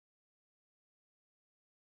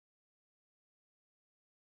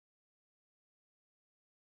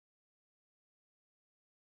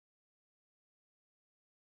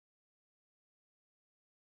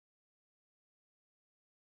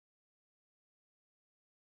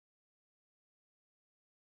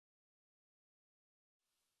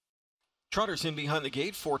Trotters in behind the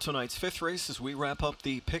gate for tonight's fifth race as we wrap up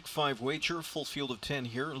the pick 5 wager. Full field of 10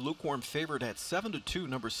 here. Lukewarm favorite at 7-2,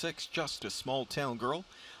 number 6, Just a Small Town Girl.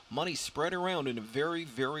 Money spread around in a very,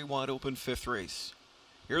 very wide open fifth race.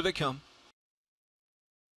 Here they come.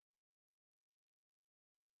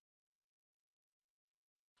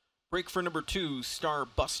 Break for number 2, Star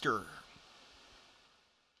Buster.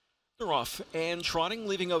 They're off and trotting,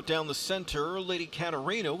 leaving out down the center. Lady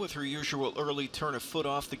Katarina with her usual early turn of foot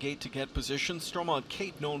off the gate to get position. Stormont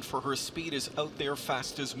Kate, known for her speed, is out there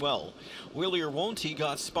fast as well. Will He or Won't He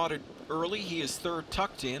got spotted early. He is third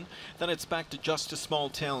tucked in. Then it's back to Just a Small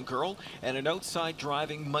Town Girl. And an outside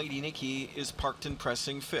driving Mighty Nikki is parked and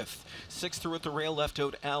pressing fifth. Sixth through at the rail, left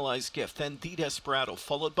out Ally's Gift. Then The Desperado,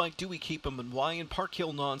 followed by Do We Keep 'Em and Why and Park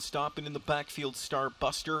Hill Nonstop. And in the backfield, Star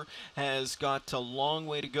Buster has got a long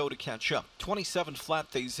way to go to catch up. 27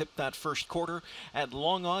 flat, they zip that first quarter. At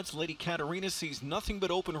long odds, Lady Katarina sees nothing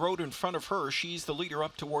but open road in front of her. She's the leader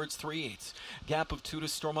up towards 3/8. Gap of 2 to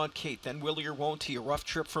Stormont Kate. Then Will He or Won't He? A rough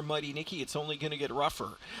trip for Mighty Nikki. It's only going to get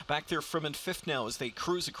rougher. Back there from in fifth now as they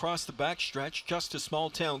cruise across the backstretch. Just a Small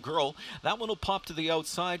Town Girl. That one will pop to the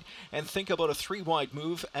outside and think about a 3-wide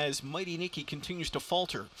move as Mighty Nikki continues to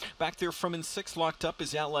falter. Back there from in sixth, locked up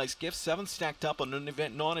is Ally's Gift. 7 stacked up on an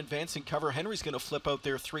non-advancing cover. Henry's going to flip out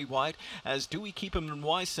there 3-wide as Do We Keep 'Em and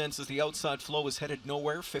Why senses the outside flow is headed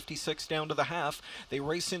nowhere. 56 down to the half. They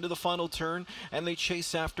race into the final turn and they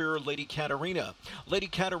chase after Lady Katarina. Lady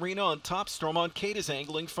Katarina on top. Stormont Kate is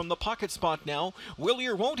angling from the pocket spot now. Will He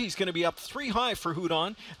or Won't He's going to be up 3 high for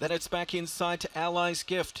Houdon. Then it's back inside to Ally's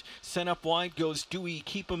Gift. Sent up wide goes Do We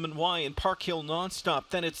Keep 'Em and Why and Park Hill Nonstop.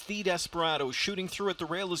 Then it's The Desperado. Shooting through at the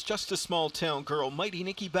rail is Just a Small Town Girl. Mighty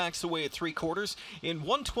Nikki backs away at 3/4 in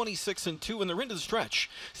 1:26 and 2, and they're into the stretch.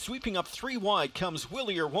 Sweeping up 3 wide comes Will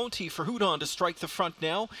He or Won't He for Houdon to strike the front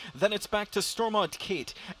now. Then it's back to Stormont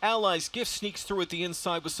Kate. Ally's Gift sneaks through at the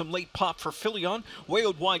inside with some late pop for Philion. Way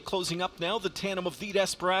out wide closing up now. The tandem of The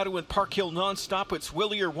Desperado and Park Hill Nonstop. It's Will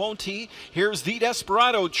He or Won't He. Here's The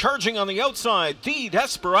Desperado charging on the outside. The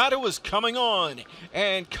Desperado is coming on.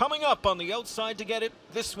 And coming up on the outside to get it.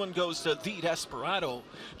 This one goes to The Desperado.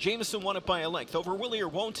 Jameson won it by a length over Will He or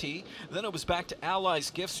Won't He. Then it was back to Ally's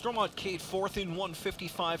Gift. Stormont Kate fourth in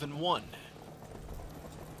 1:55 and 1.